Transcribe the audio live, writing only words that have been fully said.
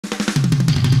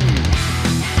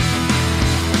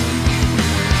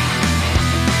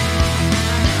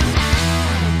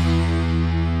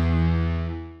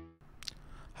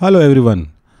Hello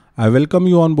everyone, I welcome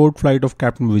you on board flight of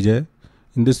Captain Vijay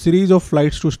in this series of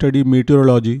flights to study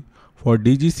meteorology for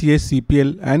Dgca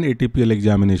CPL and Atpl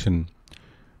examination.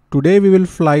 Today we will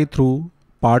fly through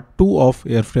part 2 of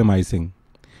Airframe Icing.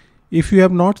 If you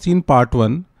have not seen part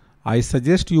 1, I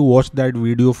suggest you watch that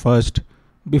video first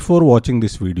before watching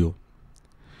this video.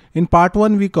 In part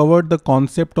 1 we covered the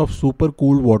concept of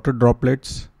supercooled water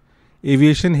droplets,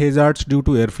 aviation hazards due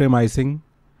to airframe icing,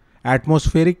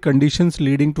 atmospheric conditions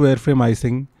leading to airframe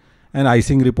icing, and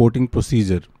icing reporting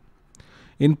procedure.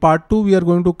 In part 2 we are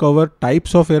going to cover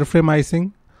types of airframe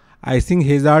icing, icing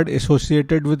hazard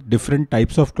associated with different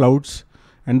types of clouds,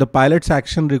 and the pilot's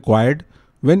action required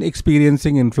when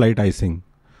experiencing in-flight icing.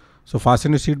 So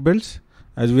fasten your seat belts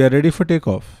as we are ready for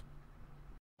takeoff.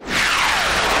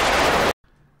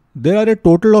 There are a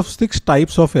total of 6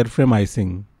 types of airframe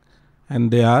icing, and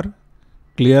they are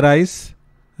clear ice,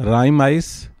 rime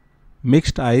ice,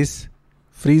 mixed ice,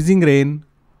 freezing rain,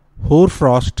 hoar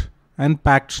frost, and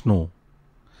packed snow.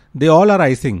 They all are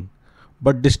icing,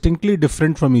 but distinctly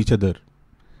different from each other.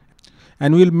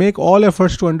 And we'll make all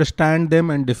efforts to understand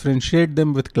them and differentiate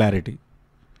them with clarity.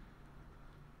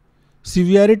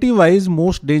 Severity wise,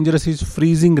 most dangerous is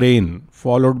freezing rain,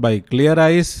 followed by clear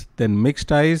ice, then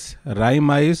mixed ice,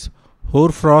 rime ice, hoar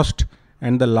frost,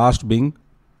 and the last being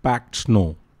packed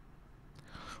snow.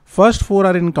 First 4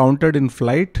 are encountered in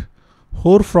flight.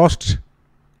 Hoar frost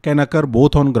can occur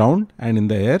both on ground and in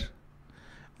the air,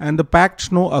 and the packed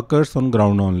snow occurs on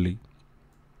ground only.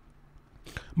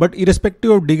 But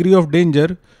irrespective of degree of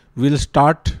danger, we'll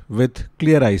start with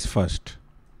clear ice first.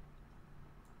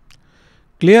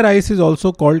 Clear ice is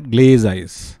also called glaze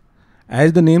ice.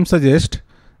 As the name suggests,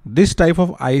 this type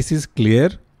of ice is clear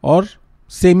or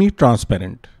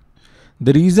semi-transparent.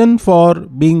 The reason for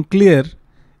being clear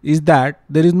is that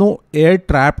there is no air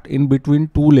trapped in between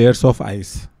two layers of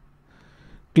ice.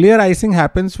 Clear icing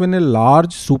happens when a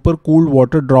large supercooled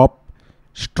water drop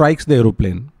strikes the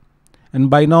aeroplane.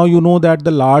 And by now you know that the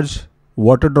large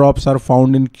water drops are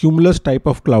found in cumulus type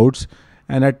of clouds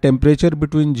and at temperature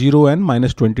between 0 and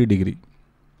 -20 degree.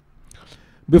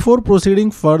 Before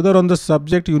proceeding further on the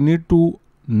subject, you need to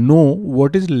know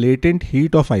what is latent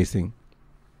heat of icing.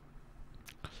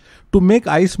 To make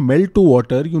ice melt to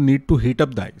water, you need to heat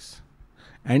up the ice,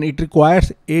 and it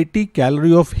requires 80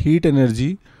 calories of heat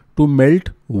energy to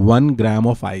melt 1 gram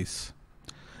of ice.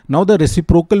 Now the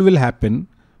reciprocal will happen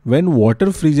when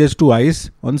water freezes to ice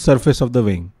on surface of the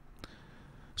wing.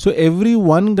 So every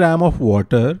 1 gram of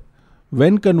water,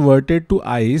 when converted to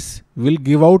ice, will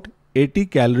give out 80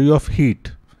 calories of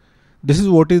heat. This is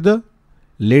what is the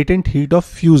latent heat of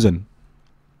fusion.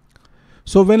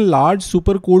 So when large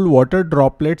supercooled water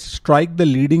droplets strike the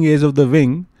leading edge of the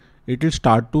wing, it will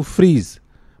start to freeze.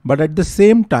 But at the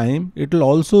same time, it will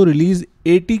also release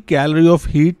 80 calories of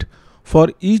heat for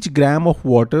each gram of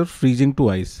water freezing to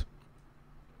ice.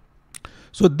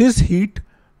 So this heat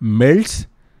melts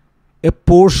a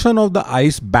portion of the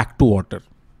ice back to water.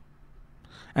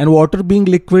 And water being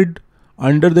liquid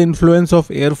under the influence of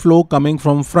airflow coming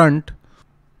from front,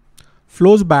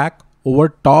 flows back over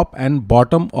top and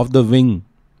bottom of the wing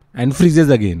and freezes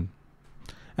again.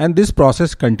 And this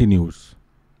process continues.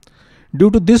 Due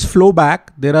to this flow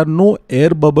back, there are no air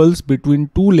bubbles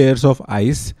between two layers of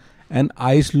ice, and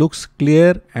ice looks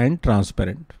clear and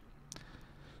transparent.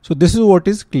 So this is what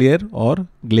is clear or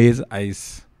glaze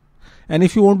ice. And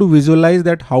if you want to visualize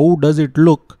that how does it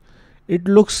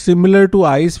looks similar to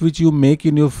ice which you make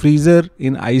in your freezer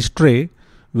in ice tray,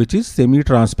 which is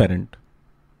semi-transparent.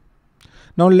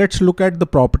 Now let's look at the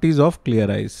properties of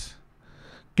clear ice.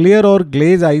 Clear or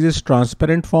glaze ice is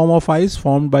transparent form of ice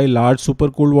formed by large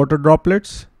supercooled water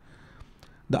droplets.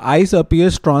 The ice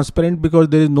appears transparent because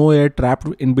there is no air trapped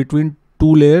in between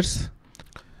two layers.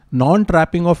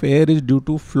 Non-trapping of air is due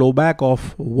to flowback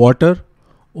of water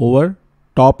over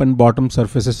top and bottom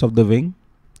surfaces of the wing.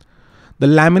 The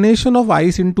lamination of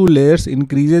ice into layers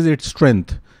increases its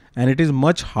strength, and it is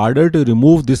much harder to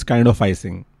remove this kind of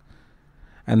icing.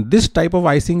 And this type of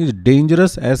icing is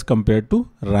dangerous as compared to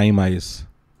rime ice.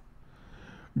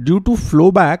 Due to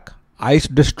flowback, ice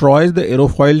destroys the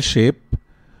aerofoil shape,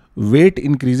 weight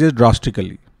increases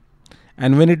drastically.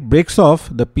 And when it breaks off,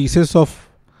 the pieces of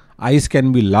ice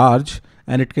can be large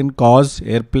and it can cause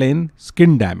airplane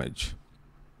skin damage.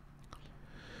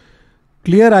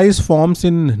 Clear ice forms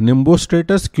in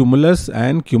nimbostratus, cumulus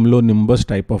and cumulonimbus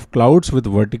type of clouds with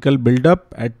vertical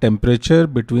buildup at temperature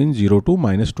between 0 to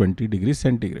 -20 degrees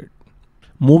centigrade.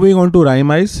 Moving on to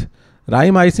rime ice.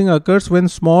 Rime icing occurs when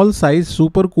small size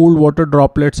supercooled water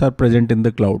droplets are present in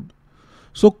the cloud.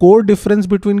 So core difference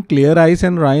between clear ice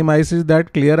and rime ice is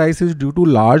that clear ice is due to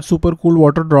large supercooled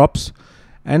water drops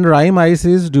and Rime ice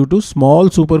is due to small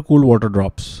supercooled water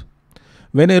drops.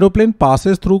 When aeroplane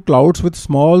passes through clouds with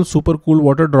small supercooled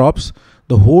water drops,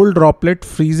 the whole droplet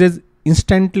freezes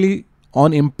instantly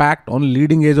on impact on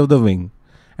leading edge of the wing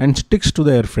and sticks to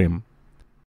the airframe.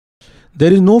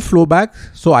 There is no flowback,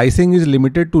 so icing is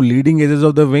limited to leading edges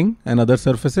of the wing and other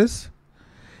surfaces.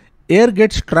 Air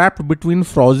gets trapped between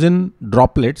frozen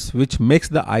droplets, which makes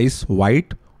the ice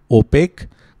white, opaque,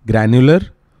 granular,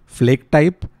 flake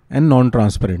type and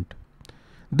non-transparent.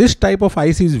 This type of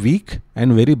ice is weak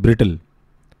and very brittle.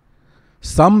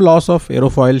 Some loss of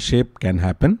aerofoil shape can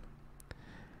happen.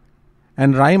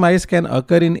 And Rime ice can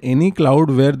occur in any cloud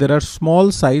where there are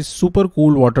small size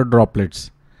supercooled water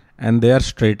droplets, and they are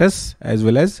stratus as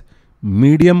well as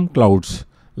medium clouds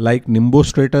like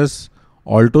nimbostratus,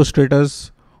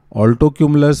 altostratus,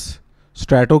 altocumulus,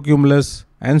 stratocumulus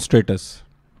and stratus.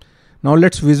 Now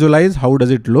let's visualize how does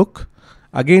it look.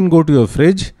 Again go to your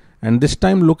fridge and this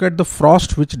time look at the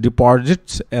frost which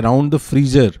deposits around the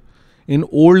freezer in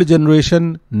old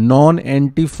generation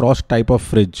non-anti-frost type of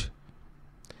fridge.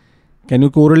 Can you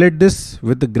correlate this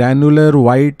with the granular,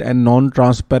 white and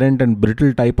non-transparent and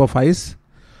brittle type of ice?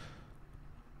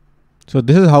 So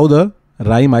this is how the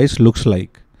Rime ice looks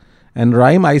like, and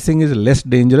Rime icing is less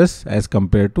dangerous as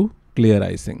compared to clear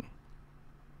icing.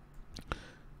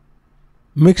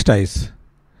 Mixed ice.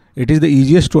 It is the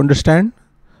easiest to understand.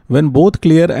 When both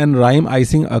clear and Rime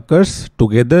icing occurs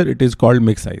together, it is called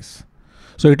mixed ice.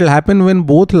 So it will happen when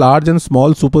both large and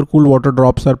small supercooled water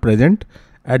drops are present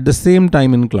at the same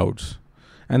time in clouds.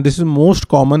 And this is most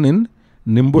common in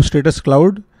nimbostratus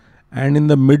cloud and in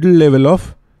the middle level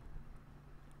of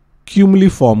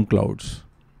cumuliform clouds.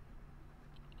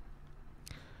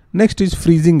 Next is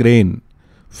freezing rain.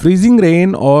 Freezing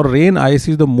rain or rain ice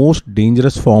is the most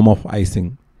dangerous form of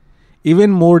icing,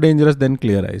 even more dangerous than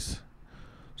clear ice.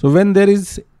 So when there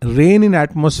is rain in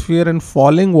atmosphere and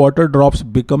falling water drops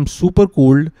become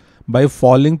supercooled by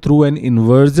falling through an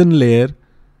inversion layer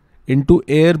into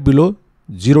air below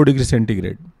 0 degree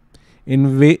centigrade.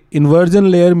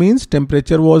 Inversion layer means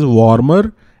temperature was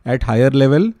warmer at higher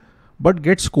level but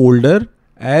gets colder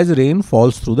as rain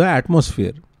falls through the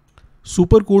atmosphere.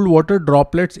 Supercooled water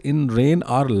droplets in rain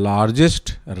are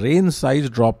largest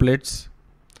rain-sized droplets.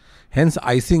 Hence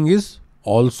icing is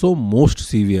also most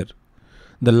severe.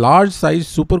 The large-sized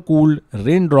supercooled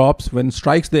raindrops when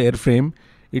strikes the airframe,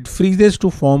 it freezes to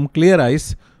form clear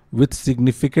ice with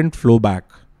significant flowback.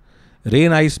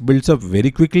 Rain ice builds up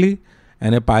very quickly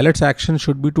and a pilot's action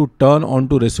should be to turn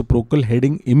onto reciprocal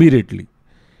heading immediately.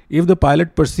 If the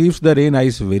pilot perceives the rain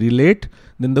ice very late,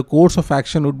 then the course of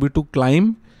action would be to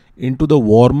climb into the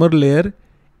warmer layer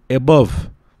above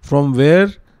from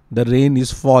where the rain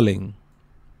is falling.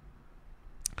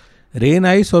 Rain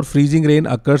ice or freezing rain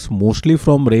occurs mostly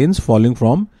from rains falling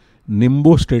from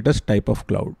nimbostratus type of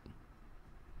cloud.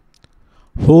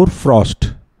 Hoar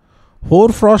frost. Hoar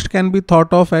frost can be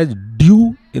thought of as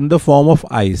dew in the form of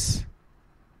ice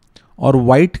or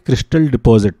white crystal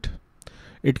deposit.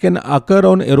 It can occur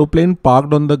on aeroplane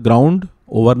parked on the ground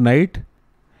overnight.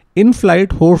 In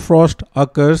flight, hoar frost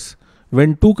occurs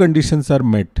when two conditions are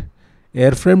met.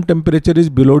 Airframe temperature is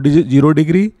below 0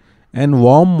 degree and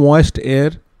warm moist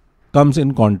air comes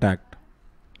in contact.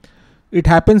 It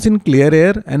happens in clear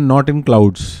air and not in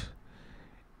clouds.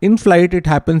 In flight, it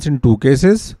happens in two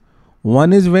cases.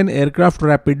 One is when aircraft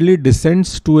rapidly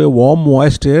descends to a warm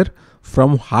moist air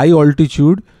from high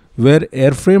altitude where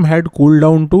airframe had cooled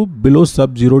down to below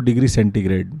sub-0 degree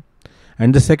centigrade.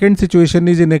 And the second situation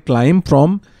is in a climb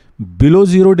from below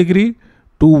 0 degree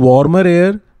to warmer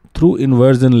air through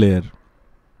inversion layer.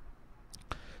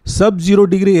 Sub-0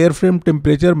 degree airframe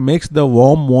temperature makes the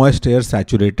warm moist air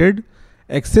saturated.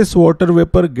 Excess water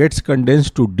vapor gets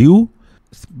condensed to dew.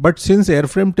 But since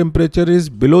airframe temperature is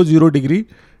below 0 degree,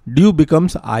 dew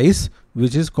becomes ice,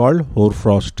 which is called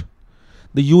hoarfrost.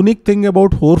 The unique thing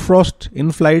about hoarfrost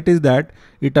in flight is that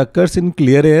it occurs in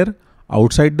clear air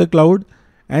outside the cloud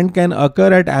and can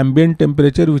occur at ambient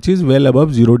temperature which is well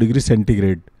above 0 degree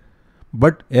centigrade.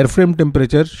 But airframe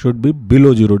temperature should be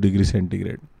below 0 degree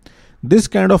centigrade. This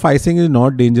kind of icing is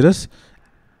not dangerous,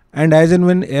 and as and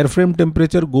when airframe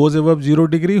temperature goes above 0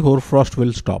 degree, hoarfrost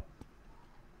will stop.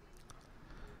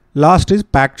 Last is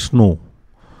packed snow.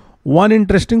 One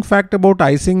interesting fact about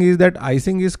icing is that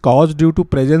icing is caused due to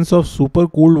presence of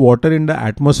supercooled water in the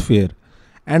atmosphere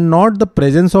and not the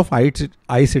presence of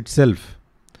ice itself.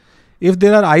 If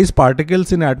there are ice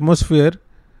particles in atmosphere,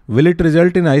 will it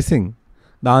result in icing?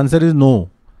 The answer is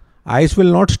no. Ice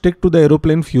will not stick to the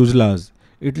aeroplane fuselage.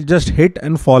 It will just hit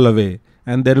and fall away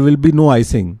and there will be no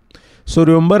icing. So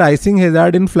remember, icing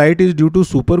hazard in flight is due to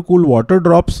supercooled water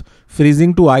drops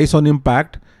freezing to ice on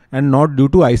impact and not due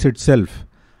to ice itself.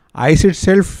 Ice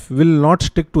itself will not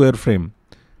stick to airframe.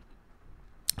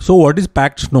 So what is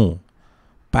packed snow?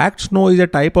 Packed snow is a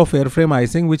type of airframe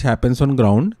icing which happens on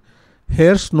ground.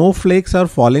 Here snowflakes are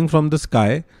falling from the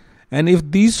sky, and if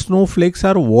these snowflakes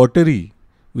are watery,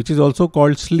 which is also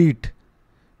called sleet.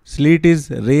 Sleet is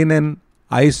rain and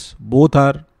ice, both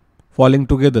are falling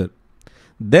together.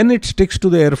 Then it sticks to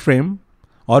the airframe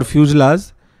or fuselage,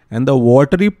 and the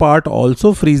watery part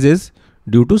also freezes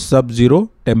due to sub-zero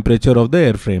temperature of the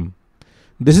airframe.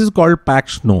 This is called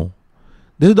packed snow.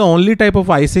 This is the only type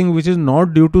of icing which is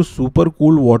not due to super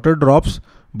cool water drops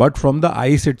but from the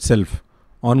ice itself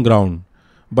on ground.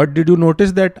 But did you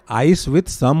notice that ice with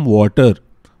some water?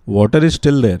 Water is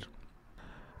still there.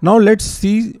 Now let's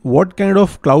see what kind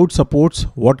of cloud supports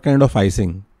what kind of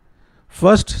icing.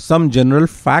 First, some general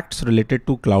facts related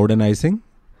to cloud and icing.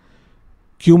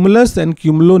 Cumulus and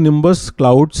cumulonimbus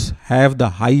clouds have the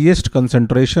highest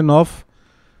concentration of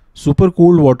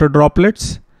supercooled water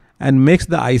droplets and makes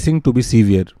the icing to be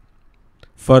severe.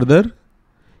 Further,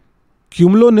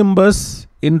 cumulonimbus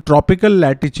in tropical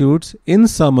latitudes in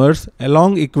summers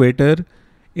along equator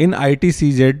in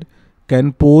ITCZ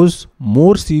can pose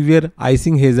more severe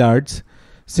icing hazards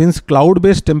since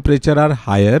cloud-based temperature are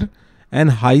higher, and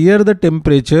higher the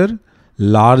temperature,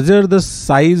 larger the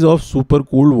size of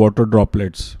supercooled water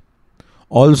droplets.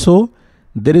 Also,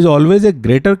 there is always a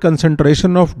greater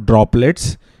concentration of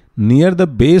droplets near the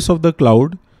base of the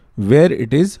cloud where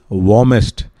it is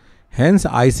warmest. Hence,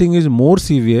 icing is more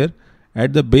severe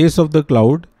at the base of the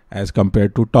cloud as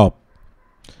compared to top.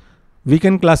 We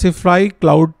can classify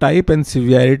cloud type and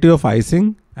severity of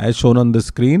icing as shown on the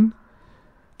screen.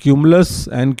 Cumulus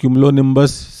and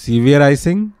cumulonimbus severe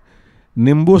icing,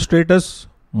 nimbostratus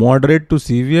moderate to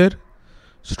severe,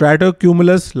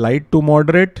 stratocumulus light to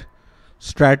moderate,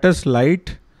 stratus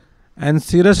light, and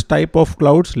cirrus type of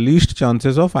clouds least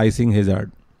chances of icing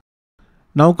hazard.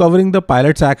 Now covering the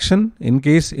pilot's action in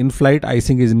case in-flight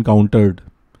icing is encountered.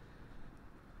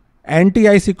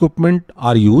 Anti-ice equipment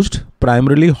are used.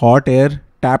 Primarily hot air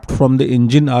tapped from the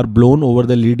engine are blown over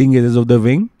the leading edges of the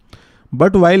wing.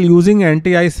 But while using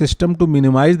anti-ice system to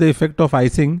minimize the effect of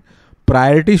icing,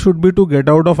 priority should be to get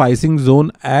out of icing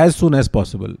zone as soon as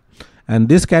possible. And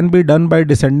this can be done by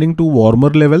descending to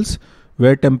warmer levels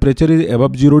where temperature is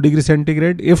above 0 degrees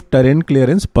centigrade if terrain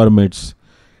clearance permits.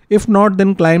 If not,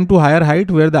 then climb to higher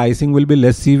height where the icing will be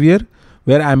less severe,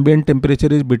 where ambient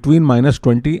temperature is between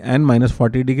 -20 and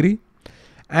 -40 degree.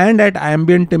 And at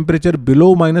ambient temperature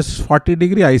below -40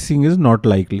 degree, icing is not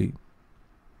likely.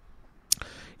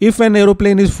 If an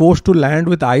aeroplane is forced to land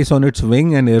with ice on its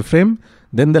wing and airframe,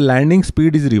 then the landing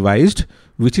speed is revised,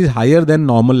 which is higher than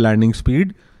normal landing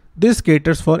speed. This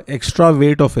caters for extra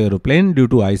weight of aeroplane due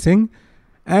to icing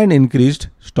and increased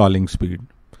stalling speed.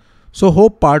 So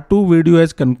hope part 2 video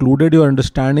has concluded your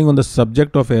understanding on the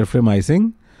subject of airframe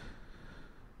icing.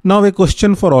 Now a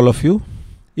question for all of you.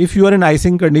 If you are in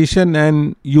icing condition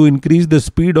and you increase the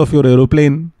speed of your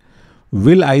aeroplane,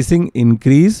 will icing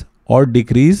increase or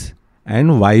decrease,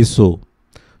 and why so?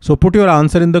 So put your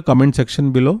answer in the comment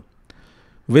section below.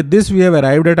 With this we have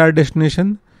arrived at our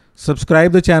destination.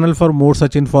 Subscribe the channel for more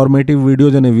such informative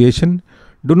videos on aviation.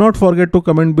 Do not forget to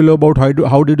comment below about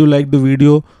how did you like the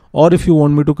video, or if you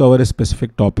want me to cover a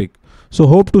specific topic. So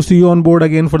hope to see you on board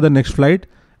again for the next flight.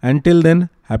 Until then,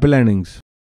 happy landings.